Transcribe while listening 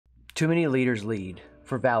Too many leaders lead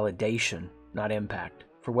for validation, not impact,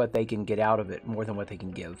 for what they can get out of it more than what they can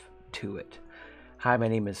give to it. Hi, my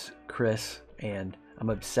name is Chris, and I'm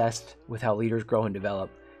obsessed with how leaders grow and develop,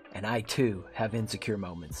 and I too have insecure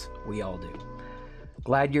moments. We all do.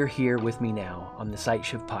 Glad you're here with me now on the Sight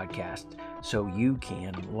Shift podcast so you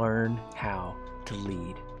can learn how to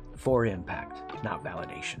lead for impact, not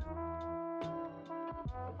validation.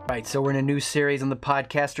 Right, so we're in a new series on the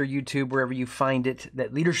podcast or YouTube, wherever you find it,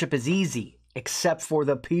 that leadership is easy, except for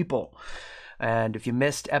the people. And if you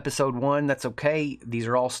missed episode 1, that's okay. These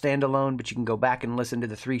are all standalone, but you can go back and listen to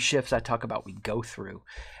the 3 shifts I talk about we go through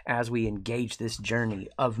as we engage this journey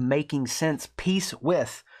of making sense, peace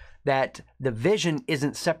with that the vision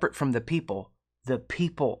isn't separate from the people. The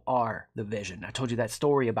people are the vision. I told you that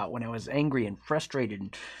story about when I was angry and frustrated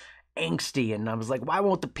and angsty, and I was like, why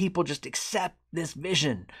won't the people just accept this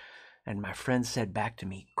vision? And my friend said back to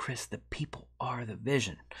me, Chris, the people are the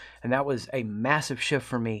vision. And that was a massive shift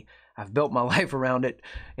for me. I've built my life around it,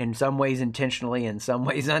 in some ways intentionally, in some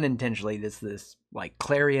ways unintentionally. This like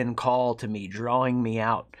clarion call to me, drawing me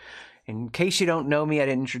out. In case you don't know me, I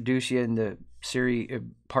didn't introduce you in the series,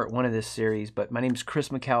 part 1 of this series, but my name is Chris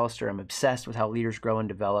McAllister. I'm obsessed with how leaders grow and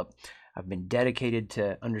develop. I've been dedicated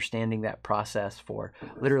to understanding that process for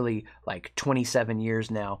literally like 27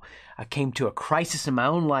 years now. I came to a crisis in my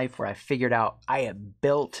own life where I figured out I had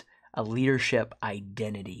built a leadership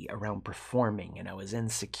identity around performing, and I was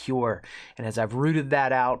insecure. And as I've rooted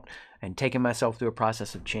that out and taken myself through a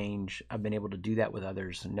process of change, I've been able to do that with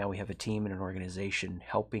others. And now we have a team and an organization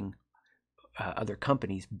helping other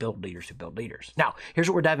companies build leaders who build leaders. Now, here's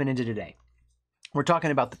what we're diving into today. We're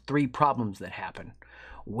talking about the 3 problems that happen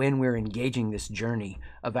when we're engaging this journey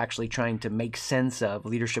of actually trying to make sense of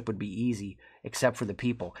leadership would be easy, except for the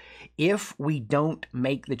people. If we don't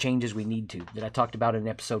make the changes we need to, that I talked about in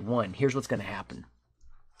episode 1, here's what's going to happen.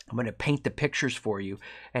 I'm going to paint the pictures for you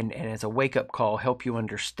and as a wake-up call, help you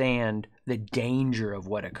understand the danger of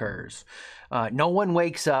what occurs. No one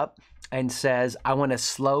wakes up and says, I want to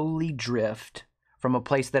slowly drift from a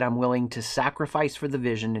place that I'm willing to sacrifice for the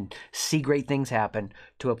vision and see great things happen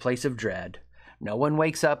to a place of dread. No one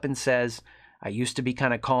wakes up and says, I used to be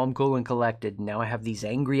kind of calm, cool, and collected. Now I have these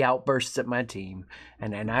angry outbursts at my team,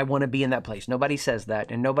 and I want to be in that place. Nobody says that,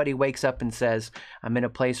 and nobody wakes up and says, I'm in a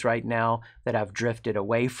place right now that I've drifted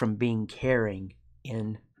away from being caring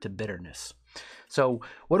into bitterness. So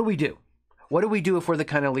what do we do? What do we do if we're the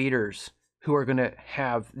kind of leaders who are going to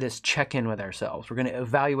have this check-in with ourselves? We're going to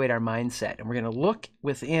evaluate our mindset, and we're going to look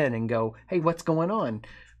within and go, hey, what's going on?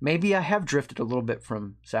 Maybe I have drifted a little bit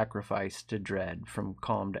from sacrifice to dread, from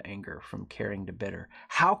calm to anger, from caring to bitter.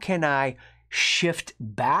 How can I shift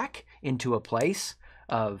back into a place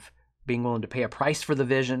of being willing to pay a price for the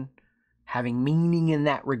vision, having meaning in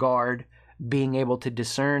that regard, being able to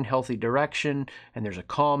discern healthy direction, and there's a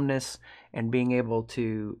calmness, and being able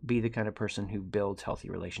to be the kind of person who builds healthy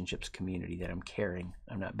relationships, community, that I'm caring,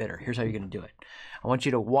 I'm not bitter. Here's how you're going to do it. I want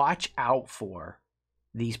you to watch out for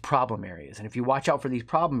these problem areas. And if you watch out for these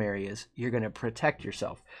problem areas, you're going to protect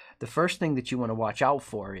yourself. The first thing that you want to watch out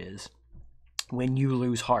for is when you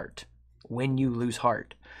lose heart. When you lose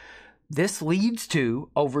heart. This leads to,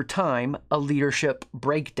 over time, a leadership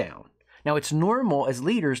breakdown. Now, it's normal as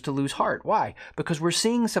leaders to lose heart. Why? Because we're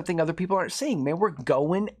seeing something other people aren't seeing. Man, we're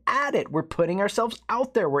going at it. We're putting ourselves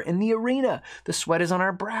out there. We're in the arena. The sweat is on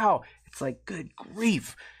our brow. It's like, good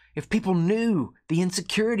grief. If people knew the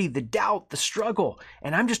insecurity, the doubt, the struggle,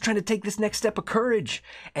 and I'm just trying to take this next step of courage,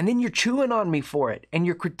 and then you're chewing on me for it, and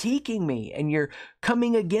you're critiquing me, and you're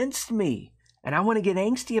coming against me, and I want to get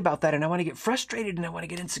angsty about that, and I want to get frustrated, and I want to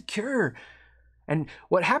get insecure. And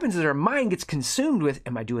what happens is our mind gets consumed with,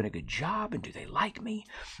 am I doing a good job, and do they like me?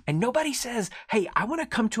 And nobody says, hey, I want to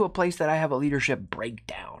come to a place that I have a leadership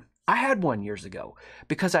breakdown. I had one years ago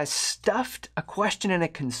because I stuffed a question and a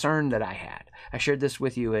concern that I had. I shared this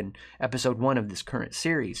with you in episode 1 of this current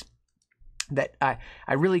series, that I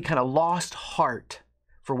really kind of lost heart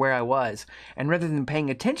for where I was. And rather than paying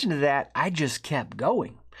attention to that, I just kept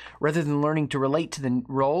going. Rather than learning to relate to the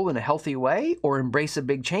role in a healthy way or embrace a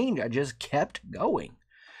big change, I just kept going.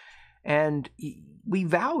 And we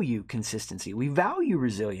value consistency. We value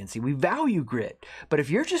resiliency. We value grit. But if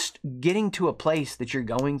you're just getting to a place that you're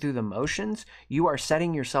going through the motions, you are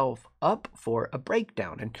setting yourself up for a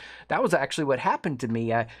breakdown. And that was actually what happened to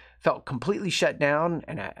me. I felt completely shut down,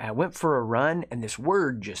 and I went for a run, and this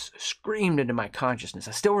word just screamed into my consciousness.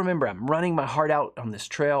 I still remember I'm running my heart out on this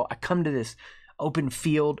trail. I come to this open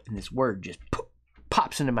field, and this word just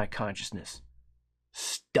pops into my consciousness.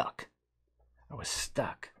 Stuck. I was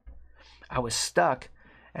stuck.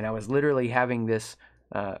 And I was literally having this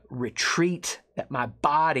retreat, that my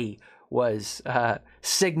body was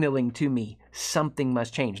signaling to me something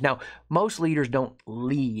must change. Now, most leaders don't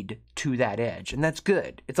lead to that edge, and that's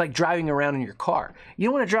good. It's like driving around in your car. You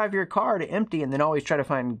don't want to drive your car to empty and then always try to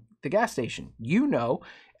find the gas station. You know,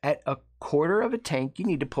 at a quarter of a tank, you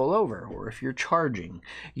need to pull over, or if you're charging,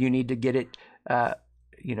 you need to get it,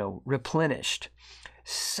 replenished.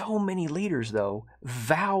 So many leaders, though,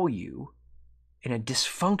 value in a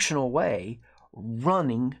dysfunctional way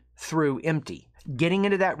running through empty, getting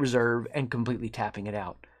into that reserve and completely tapping it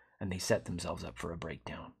out, and they set themselves up for a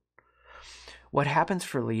breakdown. What happens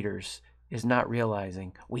for leaders is not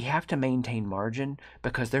realizing we have to maintain margin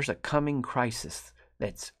because there's a coming crisis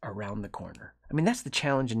that's around the corner. I mean, that's the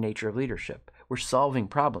challenge and nature of leadership. We're solving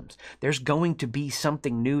problems. There's going to be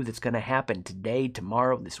something new that's going to happen today,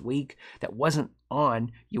 tomorrow, this week that wasn't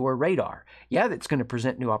on your radar. Yeah, that's going to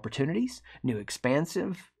present new opportunities, new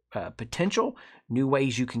expansive potential, new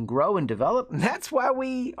ways you can grow and develop. And that's why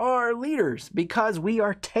we are leaders, because we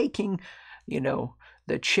are taking,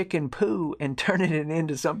 the chicken poo and turning it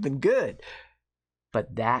into something good.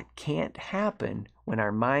 But that can't happen when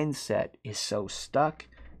our mindset is so stuck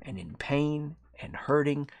and in pain and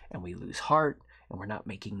hurting, and we lose heart, and we're not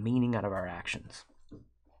making meaning out of our actions. I'm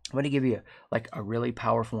going to give you a really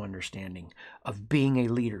powerful understanding of being a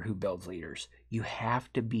leader who builds leaders. You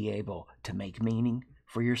have to be able to make meaning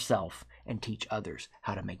for yourself and teach others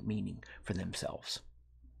how to make meaning for themselves.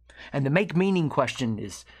 And the make meaning question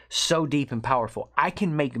is so deep and powerful. I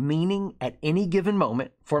can make meaning at any given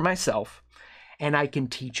moment for myself, and I can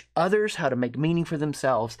teach others how to make meaning for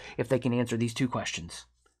themselves if they can answer these two questions.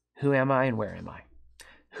 Who am I and where am I?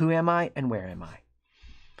 Who am I and where am I?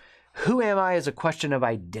 Who am I is a question of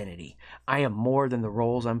identity. I am more than the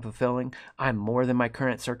roles I'm fulfilling. I'm more than my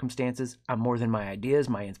current circumstances. I'm more than my ideas,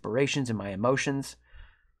 my inspirations, and my emotions.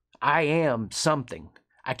 I am something.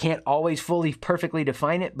 I can't always fully, perfectly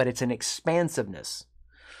define it, but it's an expansiveness.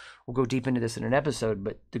 We'll go deep into this in an episode,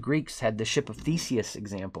 but the Greeks had the ship of Theseus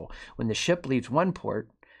example. When the ship leaves one port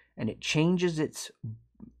and it changes its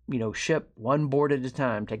ship one board at a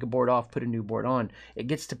time, take a board off, put a new board on, it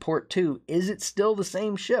gets to port 2. Is it still the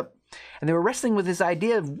same ship? And they were wrestling with this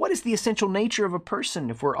idea of what is the essential nature of a person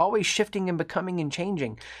if we're always shifting and becoming and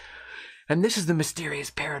changing. And this is the mysterious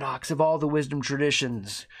paradox of all the wisdom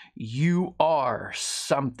traditions. You are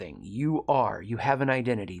something. You have an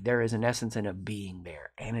identity. There is an essence and a being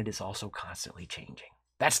there, and it is also constantly changing.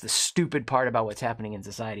 That's the stupid part about what's happening in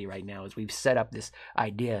society right now, is we've set up this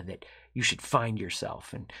idea that you should find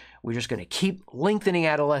yourself, and we're just going to keep lengthening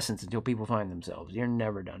adolescence until people find themselves. You're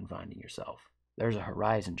never done finding yourself. There's a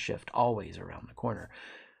horizon shift always around the corner.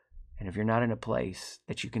 And if you're not in a place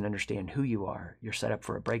that you can understand who you are, you're set up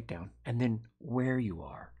for a breakdown. And then where you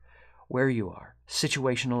are,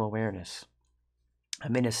 situational awareness.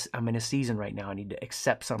 I'm in a season right now. I need to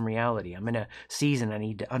accept some reality. I'm in a season I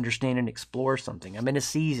need to understand and explore something. I'm in a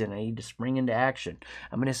season I need to spring into action.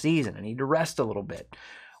 I'm in a season I need to rest a little bit.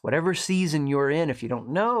 Whatever season you're in, if you don't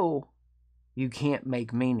know, you can't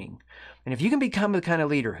make meaning. And if you can become the kind of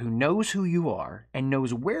leader who knows who you are and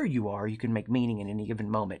knows where you are, you can make meaning in any given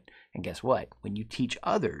moment. And guess what? When you teach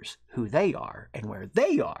others who they are and where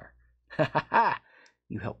they are,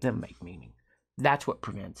 you help them make meaning. That's what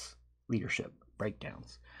prevents leadership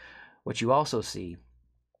breakdowns. What you also see,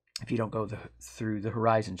 if you don't go through the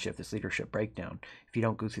horizon shift, this leadership breakdown, if you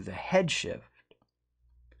don't go through the head shift,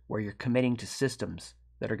 where you're committing to systems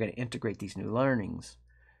that are going to integrate these new learnings,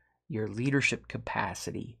 your leadership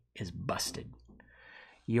capacity is busted.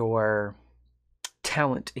 Your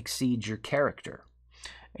talent exceeds your character,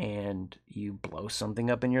 and you blow something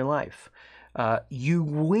up in your life. You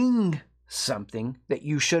wing something that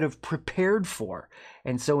you should have prepared for.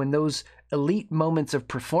 And so in those elite moments of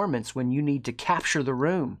performance, when you need to capture the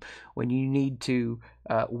room, when you need to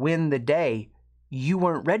win the day, you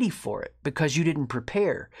weren't ready for it because you didn't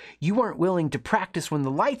prepare. You weren't willing to practice when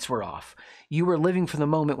the lights were off. You were living for the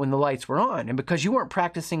moment when the lights were on. And because you weren't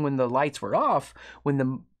practicing when the lights were off, when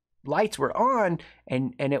the lights were on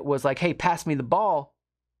and it was like, hey, pass me the ball,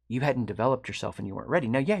 you hadn't developed yourself and you weren't ready.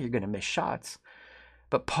 Now, yeah, you're going to miss shots.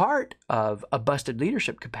 But part of a busted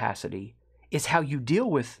leadership capacity is how you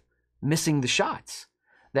deal with missing the shots.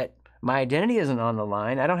 That my identity isn't on the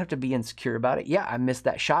line. I don't have to be insecure about it. Yeah, I missed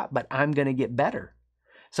that shot, but I'm going to get better.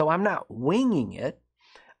 So I'm not winging it.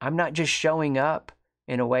 I'm not just showing up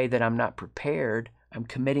in a way that I'm not prepared. I'm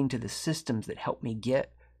committing to the systems that help me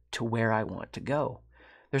get to where I want to go.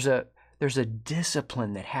 There's a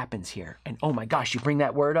discipline that happens here. And oh my gosh, you bring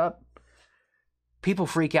that word up? People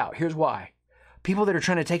freak out. Here's why. People that are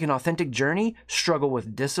trying to take an authentic journey struggle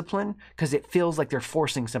with discipline because it feels like they're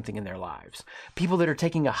forcing something in their lives. People that are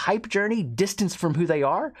taking a hype journey, distance from who they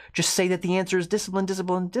are, just say that the answer is discipline,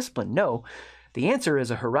 discipline, discipline. No, the answer is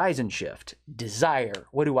a horizon shift. Desire.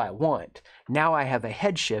 What do I want? Now I have a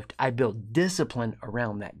head shift. I build discipline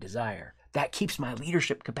around that desire. That keeps my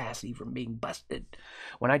leadership capacity from being busted.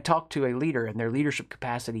 When I talk to a leader and their leadership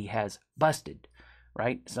capacity has busted,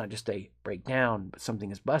 right? It's not just a breakdown, but something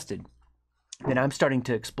is busted. Then I'm starting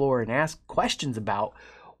to explore and ask questions about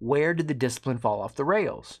where did the discipline fall off the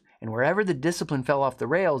rails? And wherever the discipline fell off the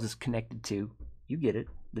rails is connected to, you get it,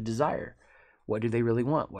 the desire. What do they really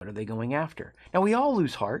want? What are they going after? Now, we all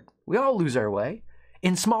lose heart. We all lose our way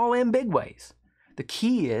in small and big ways. The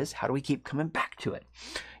key is, how do we keep coming back to it?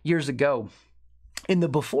 Years ago, in the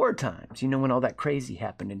before times, when all that crazy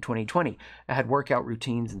happened in 2020, I had workout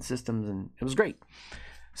routines and systems, and it was great.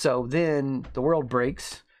 So then the world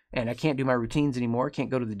breaks, and I can't do my routines anymore, can't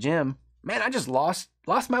go to the gym. Man, I just lost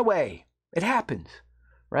my way. It happens,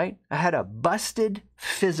 right? I had a busted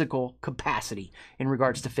physical capacity in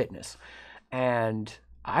regards to fitness. And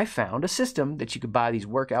I found a system that you could buy these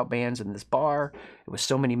workout bands in this bar. It was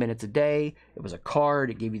so many minutes a day. It was a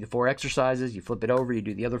card. It gave you the 4 exercises. You flip it over, you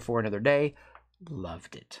do the other 4 another day.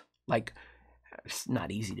 Loved it. Like, it's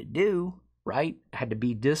not easy to do, right? I had to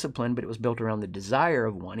be disciplined, but it was built around the desire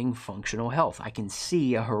of wanting functional health. I can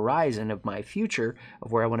see a horizon of my future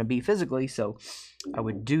of where I want to be physically, so I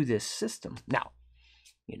would do this system. Now,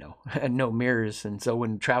 I had no mirrors, and so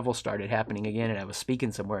when travel started happening again and I was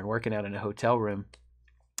speaking somewhere and working out in a hotel room,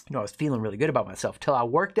 I was feeling really good about myself till I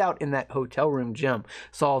worked out in that hotel room gym,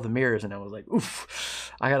 saw the mirrors, and I was like,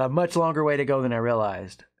 oof, I got a much longer way to go than I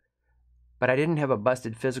realized. But I didn't have a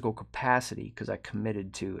busted physical capacity because I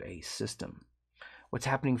committed to a system. What's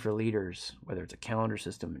happening for leaders, whether it's a calendar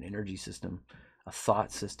system, an energy system, a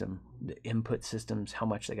thought system, the input systems, how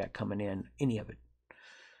much they got coming in, any of it.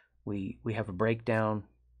 We have a breakdown.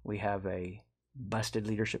 We have a busted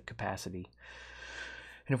leadership capacity.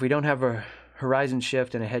 And if we don't have a horizon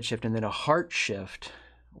shift and a head shift and then a heart shift,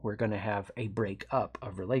 we're going to have a breakup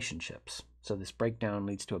of relationships. So this breakdown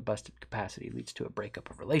leads to a busted capacity, leads to a breakup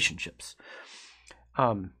of relationships.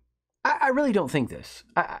 I really don't think this.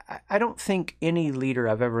 I don't think any leader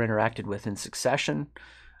I've ever interacted with in succession,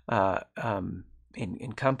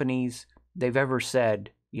 in companies, they've ever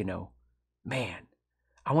said, man,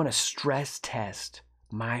 I want to stress test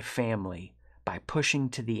my family by pushing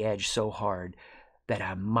to the edge so hard that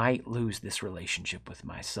I might lose this relationship with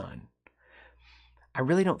my son. I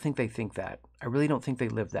really don't think they think that. I really don't think they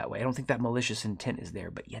live that way. I don't think that malicious intent is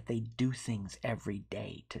there, but yet they do things every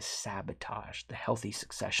day to sabotage the healthy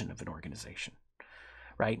succession of an organization,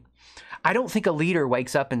 right? I don't think a leader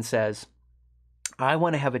wakes up and says, I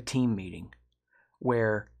want to have a team meeting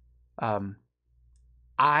where I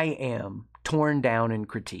am torn down and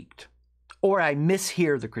critiqued, or I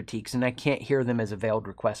mishear the critiques and I can't hear them as a veiled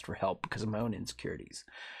request for help because of my own insecurities.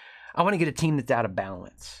 I want to get a team that's out of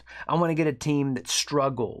balance. I want to get a team that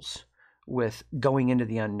struggles with going into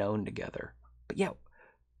the unknown together. But yeah,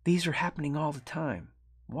 these are happening all the time.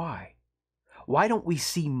 Why? Why don't we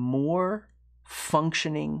see more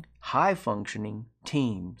functioning, high-functioning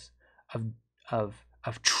teams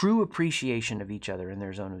of true appreciation of each other in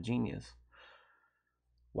their zone of genius?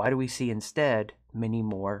 Why do we see instead many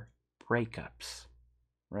more breakups,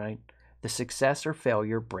 right? The success or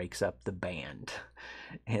failure breaks up the band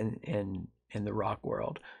in the rock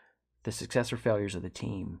world. The success or failures of the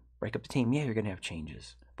team break up the team. Yeah, you're going to have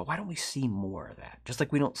changes. But why don't we see more of that? Just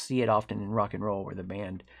like we don't see it often in rock and roll where the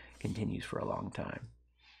band continues for a long time.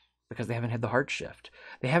 Because they haven't had the heart shift.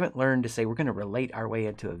 They haven't learned to say, we're going to relate our way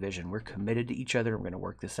into a vision. We're committed to each other and we're going to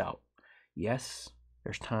work this out. Yes,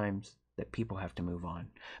 there's times that people have to move on.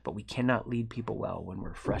 But we cannot lead people well when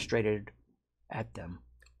we're frustrated at them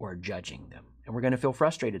or judging them. And we're going to feel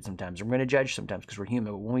frustrated sometimes. And we're going to judge sometimes because we're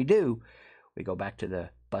human. But when we do, we go back to the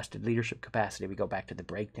busted leadership capacity. We go back to the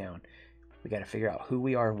breakdown. We got to figure out who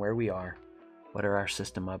we are and where we are. What are our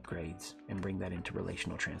system upgrades? And bring that into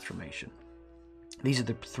relational transformation. These are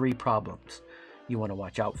the 3 problems you want to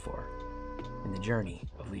watch out for in the journey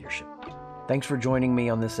of leadership. Thanks for joining me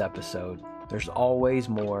on this episode. There's always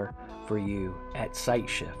more for you at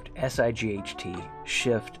SightShift, SIGHT,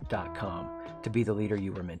 shift.com to be the leader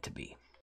you were meant to be.